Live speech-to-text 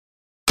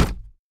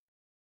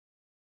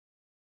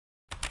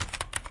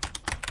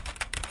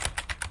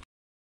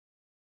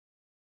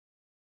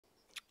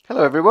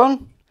Hello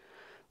everyone,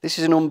 this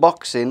is an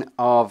unboxing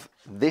of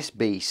this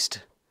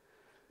beast.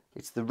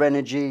 It's the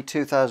Renogy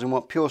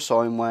 2000w pure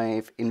sine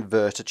wave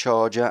inverter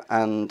charger,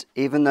 and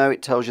even though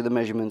it tells you the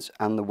measurements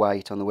and the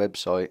weight on the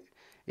website,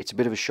 it's a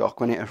bit of a shock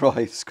when it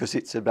arrives because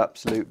it's an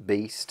absolute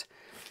beast.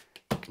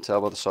 You can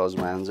tell by the size of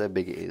my hands how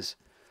big it is.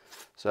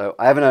 So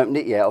I haven't opened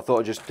it yet. I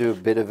thought I'd just do a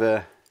bit of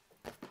a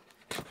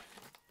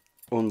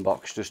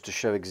unbox just to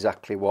show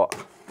exactly what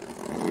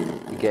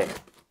you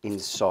get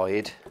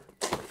inside.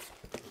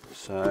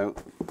 So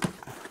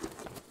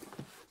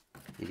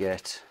you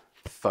get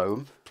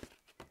foam,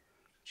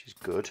 which is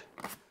good,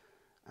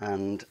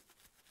 and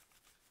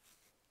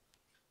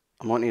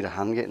I might need a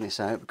hand getting this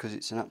out because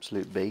it's an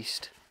absolute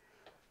beast.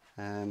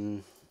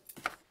 And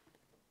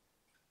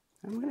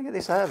we're going to get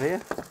this out of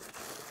here.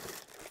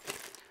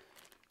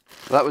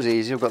 Well, that was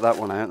easy, I've got that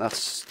one out.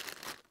 That's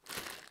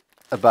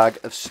a bag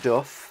of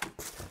stuff,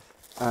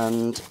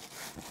 and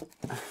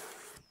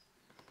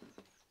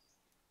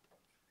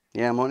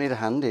yeah, I might need a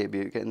hand here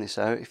getting this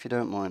out if you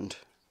don't mind.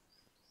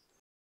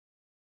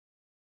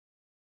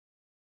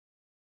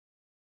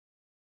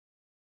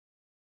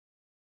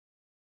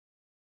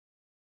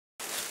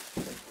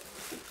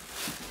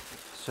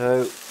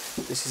 So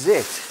this is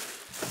it.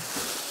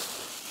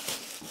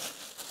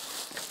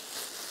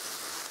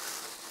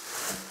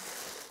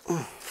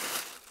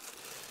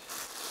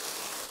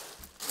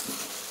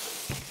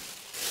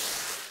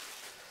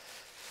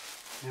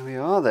 Here we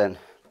are then.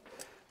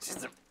 This is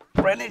the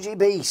Renogy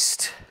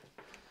beast.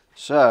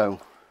 So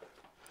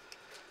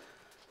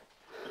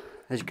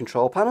there's your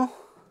control panel,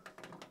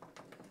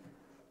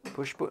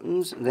 push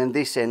buttons, and then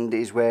this end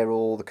is where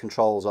all the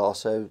controls are.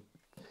 So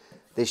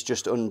this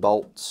just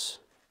unbolts,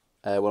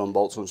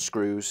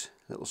 unscrews,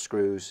 little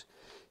screws.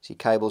 So your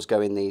cables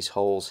go in these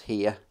holes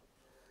here,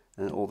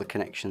 and all the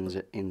connections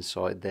are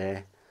inside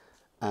there.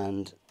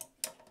 And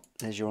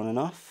there's your on and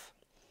off.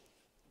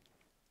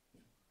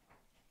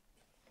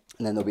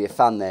 And then there'll be a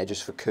fan there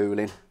just for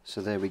cooling.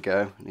 So there we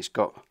go. And it's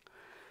got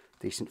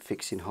decent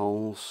fixing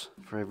holes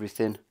for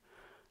everything.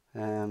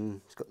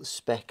 It's got the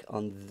spec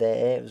on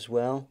there as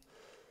well.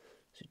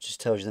 So it just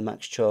tells you the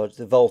max charge,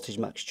 the voltage,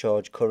 max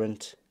charge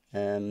current.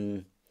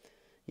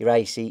 Your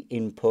AC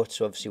input,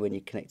 so obviously when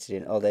you connect it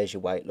in, oh, there's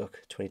your weight,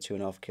 look,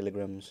 22.5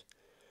 kilograms.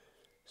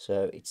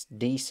 So it's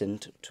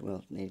decent,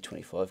 well, nearly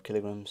 25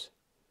 kilograms.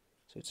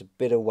 So it's a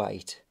bit of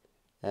weight.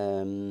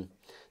 The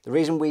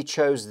reason we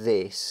chose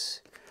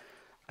this,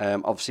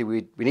 obviously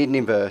we need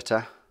an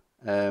inverter.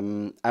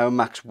 Our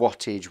max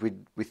wattage,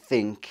 we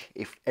think,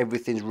 if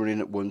everything's running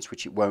at once,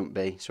 which it won't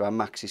be, so our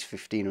max is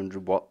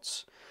 1500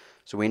 watts.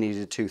 So we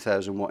needed a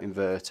 2000w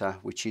inverter,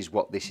 which is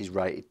what this is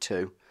rated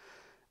to.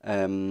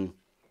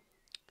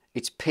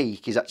 Its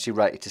peak is actually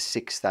rated to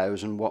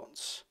 6000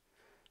 watts,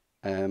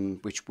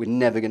 which we're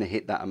never going to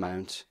hit that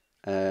amount.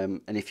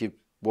 And if you're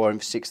wiring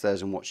for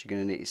 6000 watts, you're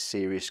going to need a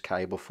serious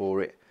cable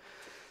for it.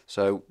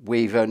 So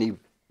we've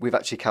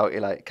actually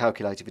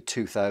calculated for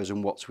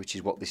 2000 watts, which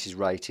is what this is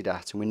rated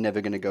at, and we're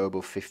never going to go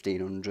above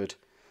 1500.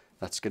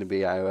 That's going to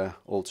be our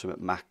ultimate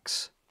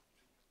max.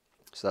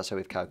 So that's how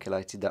we've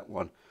calculated that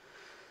one.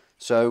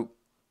 So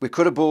we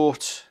could have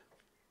bought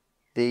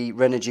the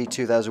Renogy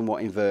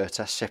 2000w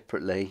inverter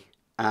separately,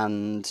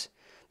 and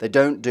they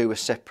don't do a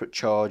separate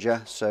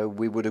charger, so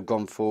we would have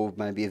gone for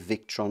maybe a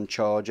Victron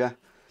charger.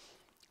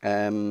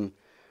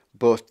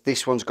 But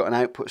this one's got an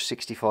output of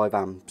 65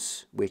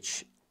 amps,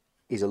 which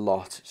is a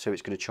lot, so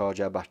it's going to charge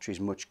our batteries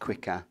much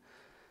quicker,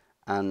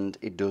 and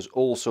it does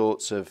all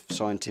sorts of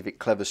scientific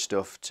clever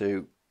stuff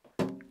to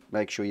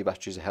make sure your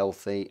batteries are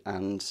healthy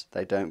and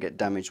they don't get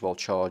damaged while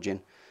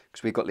charging,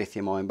 because we've got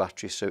lithium ion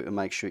batteries, so it'll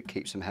make sure it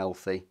keeps them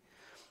healthy.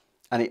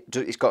 And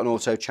it's got an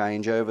auto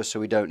changeover, so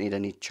we don't need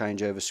any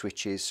changeover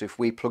switches. So if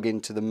we plug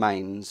into the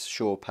mains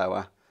shore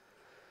power,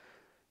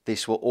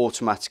 this will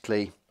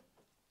automatically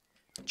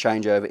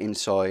change over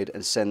inside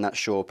and send that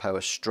shore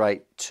power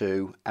straight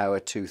to our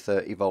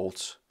 230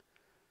 volt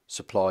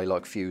supply,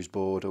 like fuse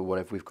board or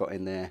whatever we've got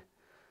in there.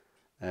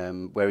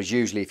 Whereas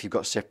usually if you've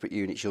got separate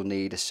units, you'll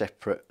need a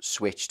separate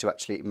switch to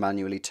actually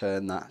manually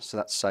turn that. So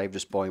that's saved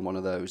us buying one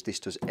of those. This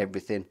does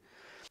everything.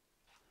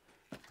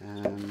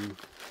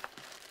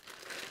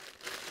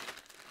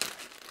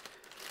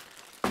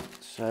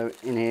 So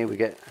in here we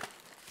get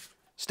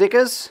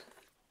stickers.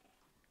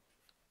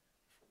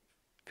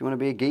 If you want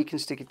to be a geek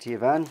and stick it to your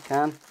van,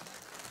 can.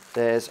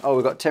 There's, oh,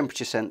 we've got a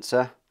temperature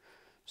sensor.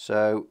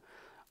 So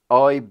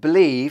I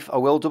believe, I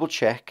will double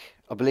check,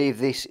 I believe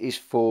this is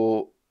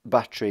for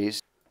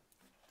batteries.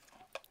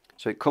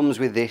 So it comes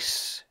with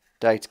this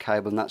data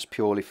cable, and that's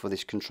purely for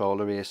this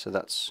controller here. So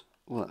that's,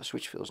 oh, that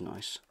switch feels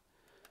nice.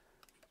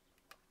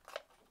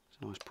 It's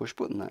a nice push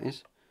button, that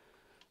is.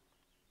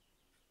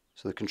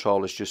 So the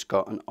controller's just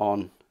got an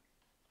on,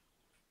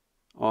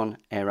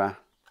 error,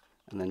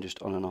 and then just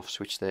on and off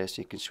switch there,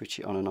 so you can switch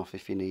it on and off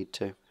if you need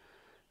to.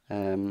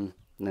 And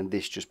then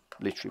this just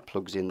literally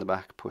plugs in the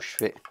back, push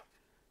fit,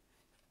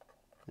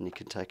 and you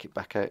can take it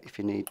back out if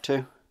you need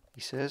to,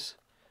 he says.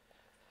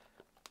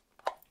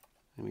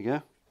 There we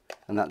go.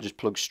 And that just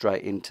plugs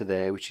straight into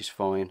there, which is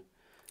fine.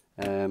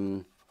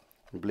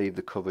 I believe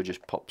the cover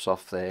just pops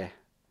off there.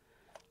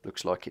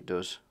 Looks like it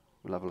does.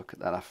 We'll have a look at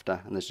that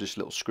after. And there's just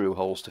little screw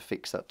holes to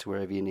fix that to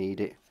wherever you need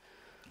it.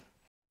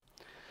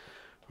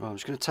 Right, I'm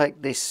just going to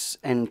take this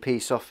end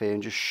piece off here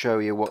and just show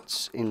you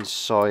what's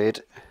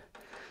inside.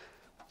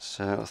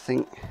 So I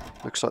think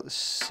looks like there's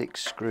 6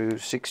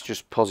 screws, 6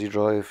 just posi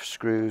drive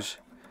screws,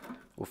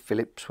 or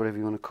Phillips, whatever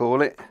you want to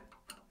call it.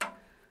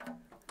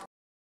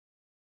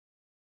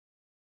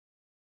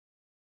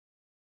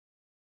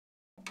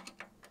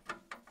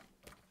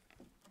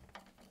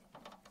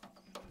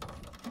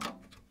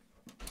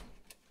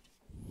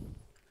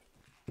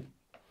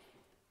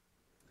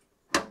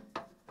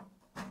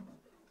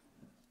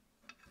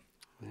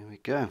 There we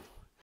go.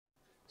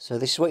 So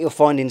this is what you'll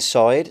find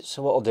inside.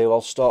 So what I'll do,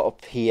 I'll start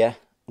up here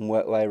and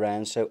work my way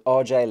around. So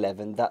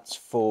RJ11, that's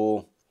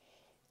for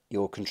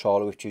your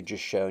controller, which we've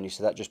just shown you.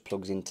 So that just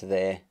plugs into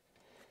there,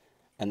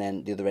 and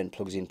then the other end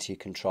plugs into your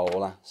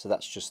controller. So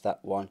that's just that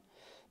one.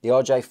 The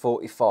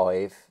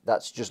RJ45,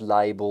 that's just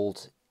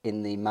labelled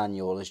in the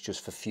manual as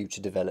just for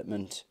future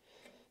development.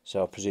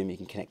 So I presume you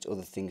can connect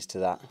other things to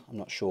that. I'm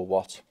not sure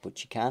what,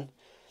 but you can.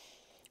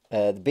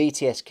 The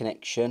BTS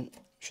connection,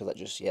 sure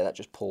that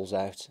just pulls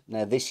out.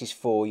 Now this is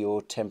for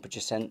your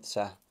temperature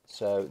sensor.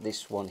 So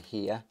this one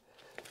here.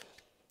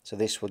 So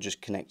this will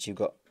just connect. You've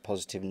got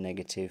positive and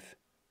negative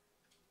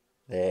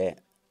there,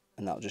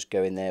 and that'll just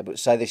go in there. But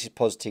say this is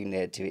positive and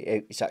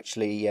negative, it's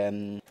actually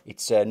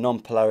it's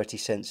non-polarity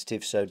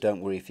sensitive, so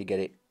don't worry if you get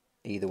it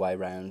either way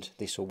round.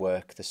 This will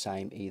work the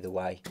same either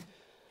way.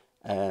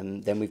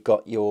 Then we've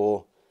got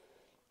your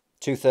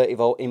 230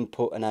 volt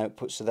input and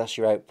output, so that's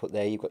your output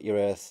there. You've got your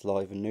earth,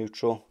 live and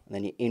neutral, and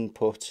then your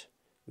input,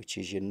 which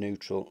is your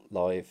neutral,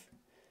 live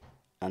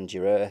and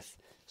your earth.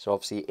 So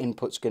obviously your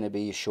input's going to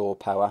be your shore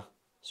power,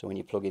 so when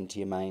you plug into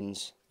your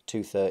mains,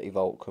 230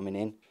 volt coming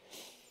in,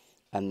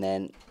 and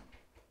then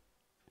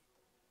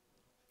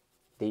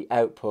the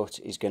output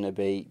is going to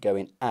be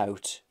going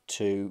out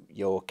to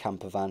your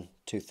campervan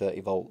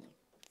 230 volt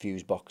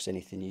fuse box,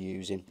 anything you're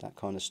using, that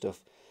kind of stuff.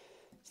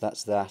 So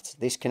that's that.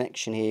 This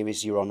connection here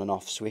is your on and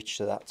off switch,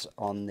 so that's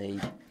on there.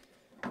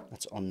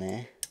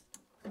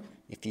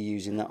 If you're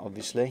using that,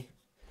 obviously,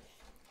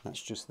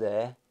 that's just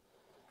there.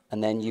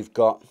 And then you've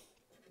got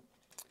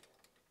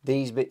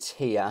these bits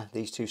here,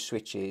 these 2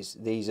 switches.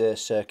 These are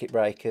circuit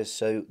breakers,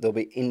 so there'll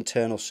be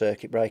internal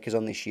circuit breakers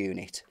on this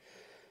unit.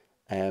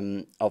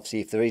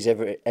 Obviously, if there is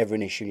ever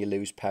an issue and you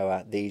lose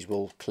power, these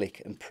will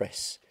click and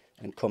press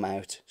and come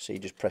out, so you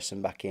just press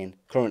them back in.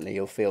 Currently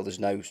you'll feel there's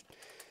no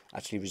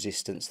actually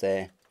resistance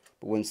there,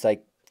 but once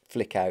they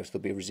flick out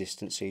there'll be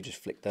resistance, so you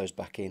just flick those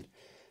back in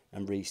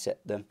and reset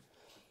them.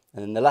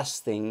 And then the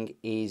last thing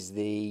is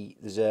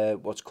there's a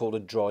what's called a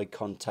dry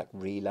contact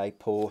relay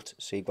port.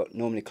 So you've got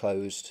normally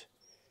closed,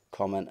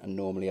 common and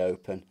normally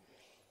open.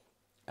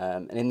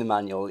 And in the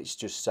manual it's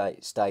just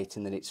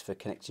stating that it's for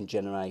connecting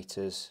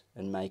generators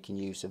and making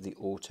use of the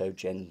auto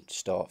gen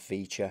start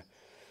feature.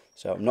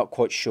 So I'm not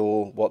quite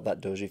sure what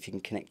that does, if you can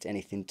connect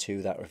anything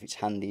to that, or if it's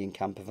handy in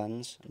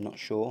campervans. I'm not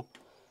sure,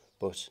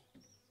 but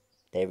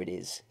there it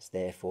is, it's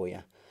there for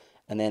you.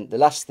 And then the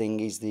last thing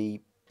is the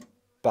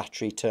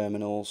battery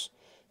terminals.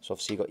 So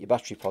obviously you've got your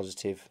battery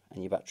positive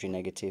and your battery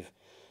negative.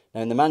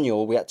 Now in the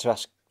manual we had to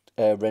ask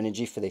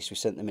Renogy for this. We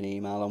sent them an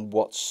email on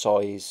what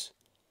size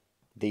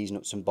these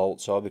nuts and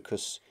bolts are,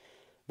 because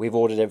we've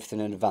ordered everything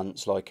in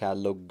advance, like our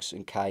lugs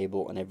and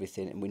cable and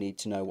everything, and we need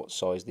to know what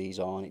size these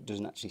are, and it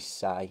doesn't actually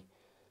say.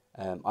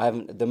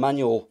 The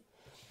manual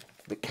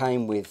that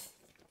came with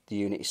the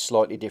unit is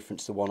slightly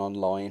different to the one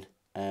online.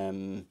 I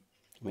mean,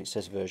 it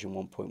says version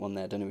 1.1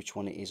 there, I don't know which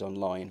one it is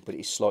online, but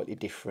it's slightly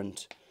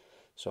different.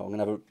 So I'm going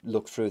to have a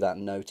look through that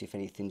and note if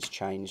anything's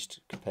changed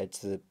compared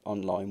to the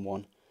online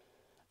one.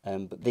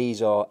 But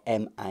these are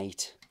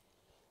M8.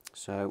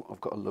 So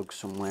I've got a lug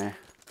somewhere.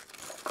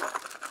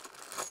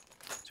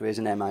 So here's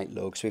an M8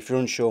 lug. So if you're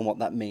unsure on what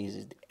that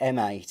means,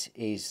 M8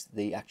 is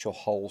the actual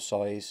hole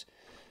size.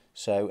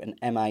 So an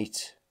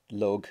M8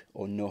 lug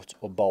or nut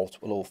or bolt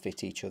will all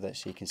fit each other.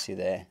 So you can see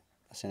there,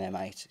 that's an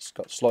M8. It's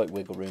got slight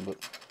wiggle room, but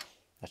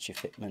that's your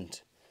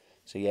fitment.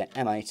 So yeah,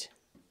 M8,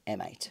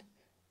 M8.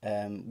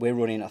 We're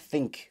running, I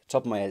think,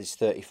 top of my head is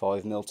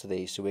 35mm to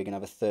these. So we're going to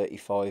have a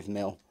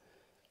 35mm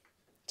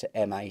to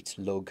M8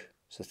 lug.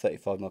 So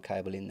 35mm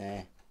cable in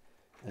there.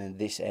 And then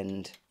this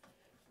end,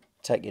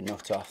 take your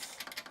nut off.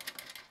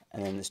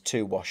 And then there's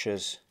 2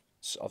 washers.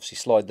 So obviously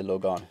slide the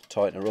lug on,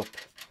 tighten her up.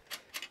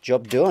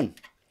 Job done.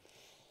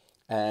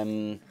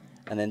 And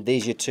then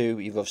these are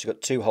you've obviously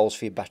got 2 holes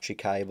for your battery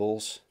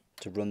cables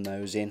to run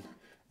those in.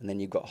 And then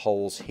you've got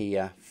holes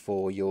here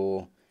for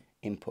your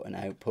input and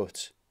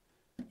output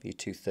for your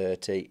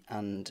 230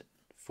 and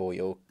for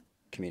your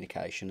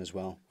communication as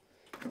well.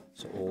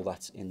 So all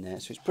that's in there.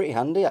 So it's pretty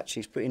handy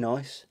actually, it's pretty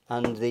nice.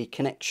 And the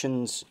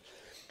connections,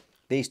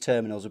 these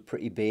terminals are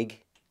pretty big.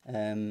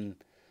 I'm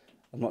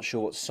not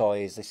sure what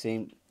size,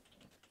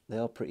 they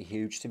are pretty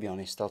huge to be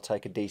honest. They'll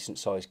take a decent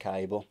sized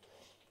cable.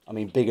 I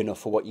mean big enough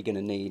for what you're going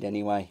to need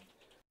anyway.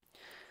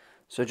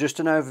 So just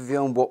an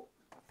overview on what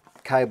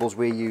cables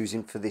we're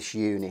using for this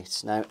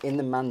unit. Now in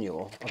the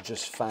manual I've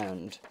just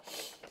found,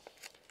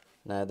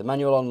 now the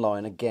manual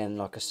online again,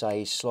 like I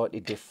say, is slightly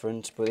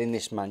different, but in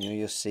this manual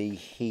you'll see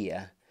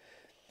here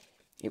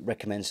it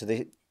recommends, so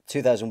the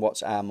 2000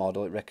 watts hour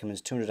model, it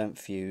recommends 200 amp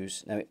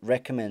fuse. Now it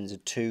recommends a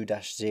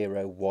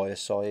 2-0 wire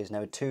size.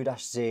 Now a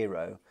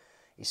 2-0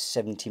 is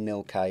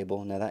 70mm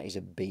cable. Now that is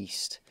a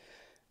beast.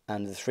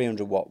 And the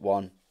 300 watt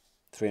one,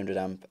 300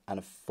 amp, and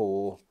a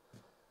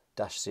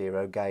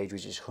 4-0 gauge,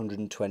 which is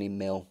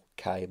 120mm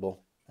cable,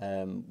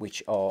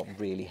 which are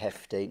really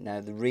hefty. Now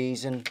the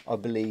reason I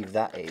believe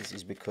that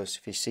is because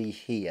if you see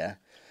here,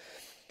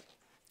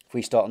 if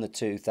we start on the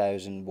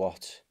 2000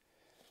 watt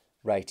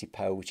rated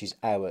power, which is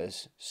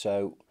hours,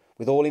 so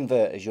with all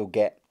inverters you'll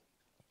get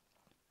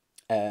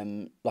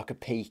like a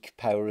peak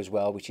power as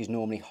well, which is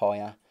normally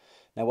higher.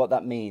 Now what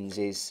that means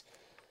is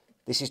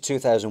this is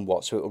 2000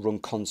 watts, so it will run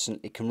constant.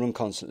 It can run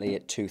constantly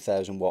at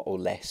 2000 watt or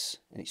less,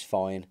 and it's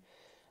fine.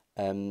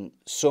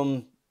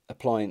 Some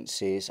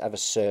appliances have a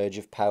surge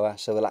of power,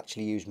 so they'll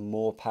actually use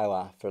more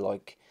power for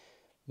like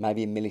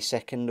maybe a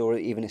millisecond or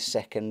even a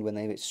second when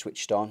they've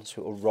switched on,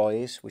 so it will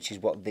rise, which is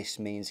what this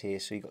means here.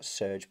 So you've got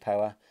surge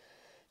power.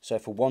 So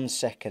for 1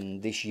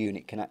 second, this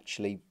unit can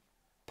actually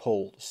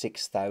pull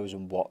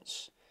 6000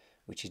 watts,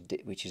 which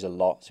is a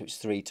lot. So it's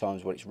 3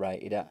 times what it's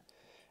rated at.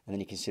 And then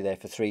you can see there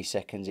for 3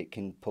 seconds it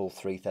can pull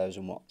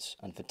 3000 watts,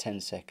 and for 10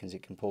 seconds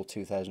it can pull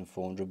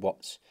 2400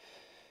 watts.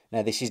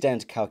 Now this is down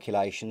to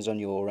calculations on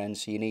your end,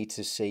 so you need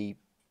to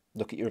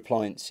look at your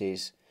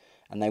appliances,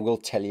 and they will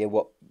tell you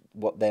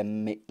what their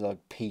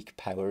like peak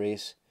power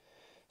is.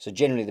 So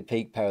generally the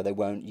peak power they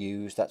won't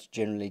use. That's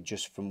generally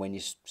just from when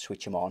you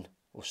switch them on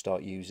or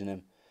start using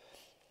them.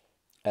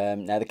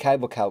 Now the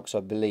cable calcs, I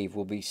believe,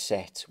 will be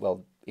set,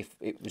 well, if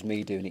it was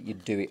me doing it,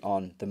 you'd do it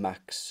on the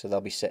max, so they'll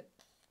be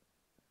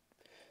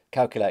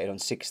calculated on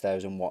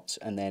 6000 watts,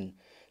 and then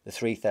the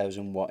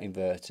 3000 watt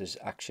inverters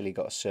actually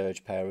got a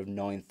surge power of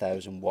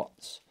 9000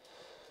 watts.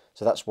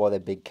 So that's why they're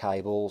big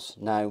cables.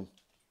 Now,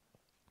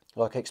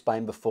 like I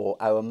explained before,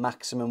 our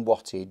maximum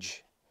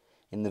wattage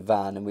in the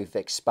van, and we've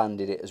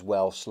expanded it as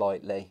well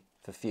slightly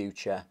for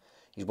future,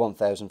 is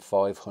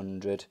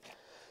 1500.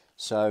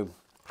 So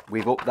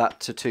we've upped that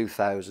to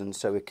 2000,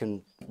 so we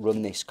can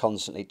run this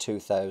constantly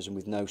 2000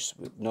 with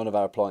none of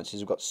our appliances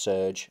have got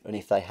surge, and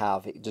if they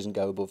have, it doesn't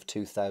go above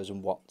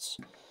 2000 watts.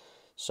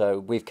 So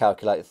we've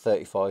calculated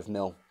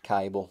 35mm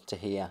cable to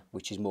here,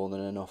 which is more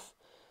than enough.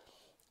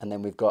 And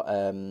then we've got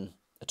a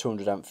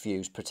 200 amp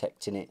fuse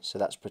protecting it, so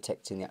that's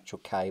protecting the actual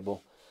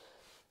cable.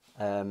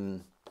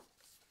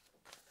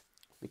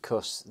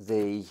 Because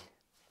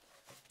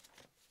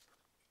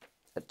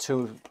at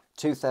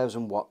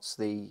 2000 watts,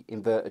 the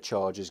inverter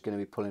charger is going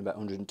to be pulling about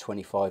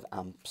 125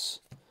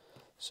 amps.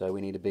 So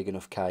we need a big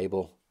enough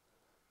cable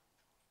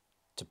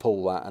to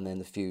pull that, and then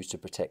the fuse to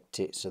protect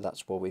it. So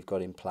that's what we've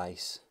got in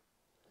place.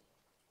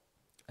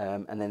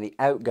 And then the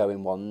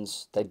outgoing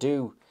ones,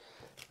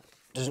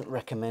 doesn't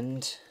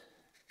recommend,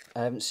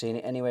 I haven't seen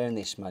it anywhere in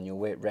this manual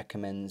where it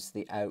recommends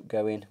the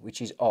outgoing,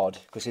 which is odd,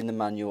 because in the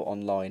manual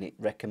online it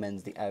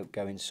recommends the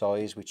outgoing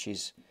size, which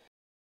is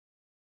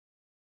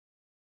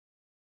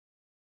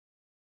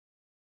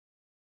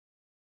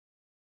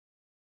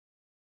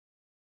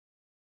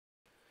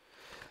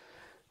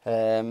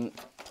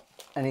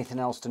anything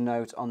else to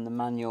note on the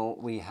manual?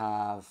 We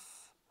have,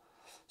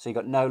 so you've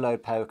got no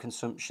load power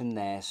consumption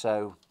there,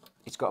 so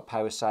it's got a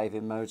power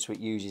saving mode, so it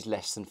uses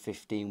less than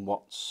 15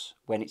 watts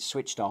when it's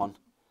switched on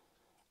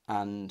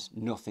and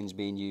nothing's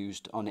being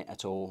used on it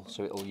at all,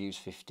 so it'll use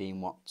 15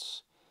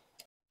 watts.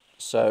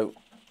 So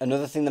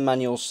another thing the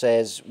manual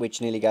says, which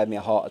nearly gave me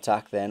a heart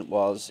attack then,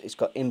 was it's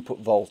got input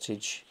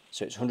voltage,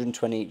 so it's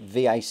 120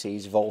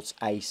 VACs, volts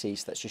AC,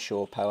 so that's your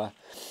shore power.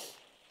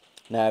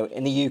 Now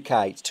in the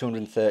UK it's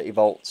 230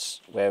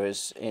 volts,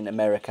 whereas in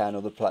America and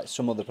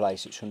some other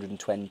places it's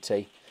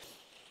 120.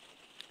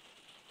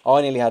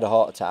 I nearly had a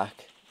heart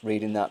attack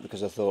reading that,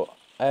 because I thought,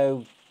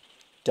 oh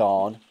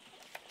darn,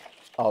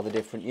 are the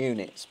different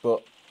units?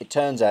 But it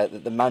turns out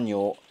that the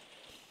manual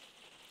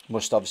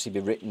must obviously be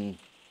written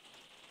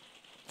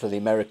for the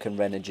American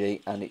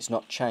Renogy, and it's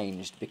not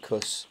changed,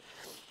 because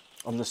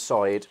on the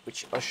side,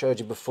 which I showed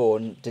you before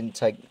and didn't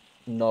take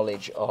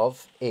knowledge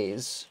of,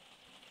 is,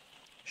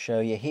 show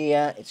you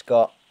here, it's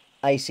got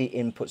AC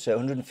input, so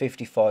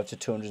 155 to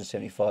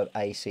 275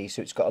 AC,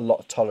 so it's got a lot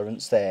of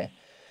tolerance there.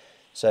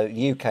 So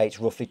UK it's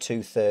roughly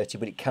 230,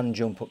 but it can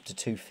jump up to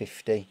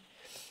 250.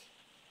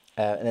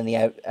 And then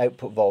the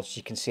output voltage,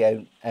 you can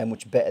see how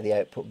much better the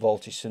output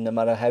voltage. So no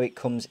matter how it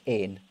comes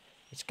in,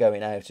 it's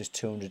going out as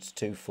 200 to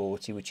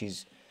 240, which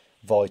is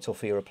vital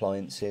for your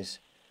appliances.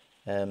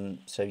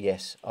 So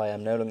yes, I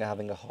am no longer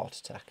having a heart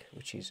attack,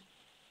 which is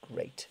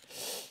great.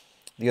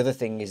 The other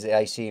thing is the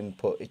AC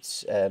input,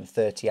 it's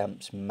 30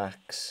 amps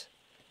max.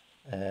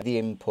 The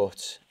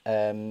input,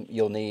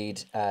 you'll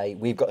need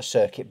we've got a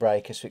circuit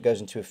breaker, so it goes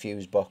into a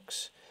fuse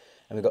box,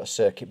 and we've got a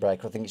circuit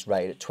breaker, I think it's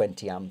rated at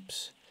 20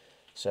 amps,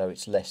 so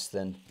it's less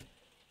than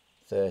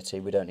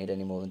 30, we don't need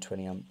any more than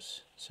 20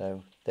 amps.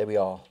 So there we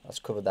are, that's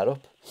covered that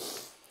up.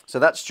 So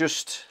that's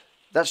just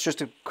that's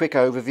just a quick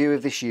overview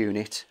of this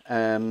unit.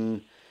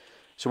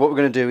 So what we're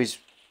going to do is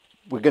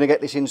we're going to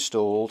get this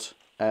installed.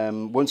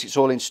 Once it's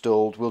all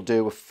installed, we'll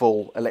do a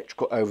full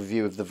electrical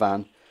overview of the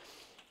van.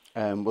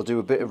 We'll do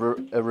a bit of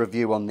a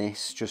review on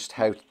this, just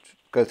how to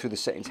go through the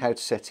settings, how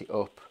to set it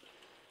up,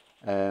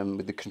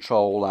 with the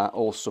controller,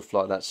 all stuff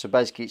like that. So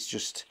basically it's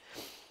just,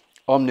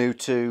 I'm new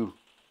to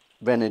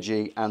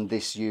Renogy and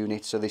this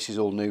unit, so this is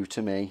all new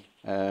to me.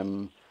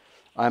 I'm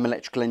an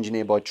electrical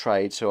engineer by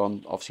trade, so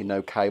I'm obviously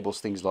no cables,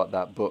 things like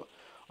that, but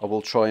I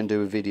will try and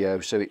do a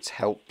video so it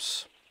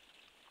helps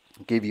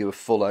give you a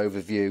full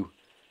overview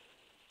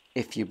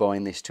if you're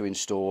buying this to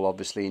install,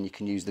 obviously, and you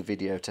can use the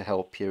video to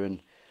help you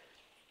and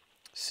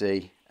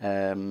see.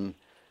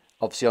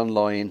 Obviously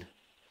online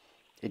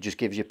it just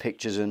gives you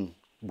pictures and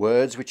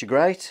words, which are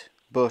great,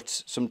 but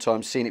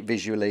sometimes seeing it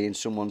visually in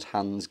someone's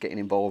hands, getting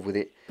involved with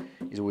it,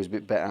 is always a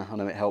bit better. I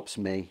know it helps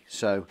me.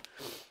 So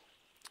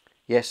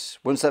yes,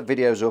 once that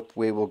video's up,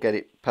 we will get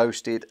it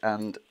posted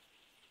and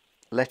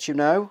let you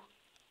know.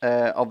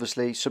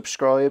 Obviously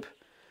subscribe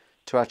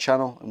to our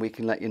channel and we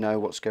can let you know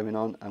what's going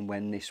on and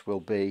when this will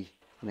be,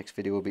 the next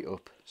video will be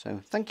up.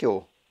 So thank you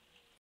all.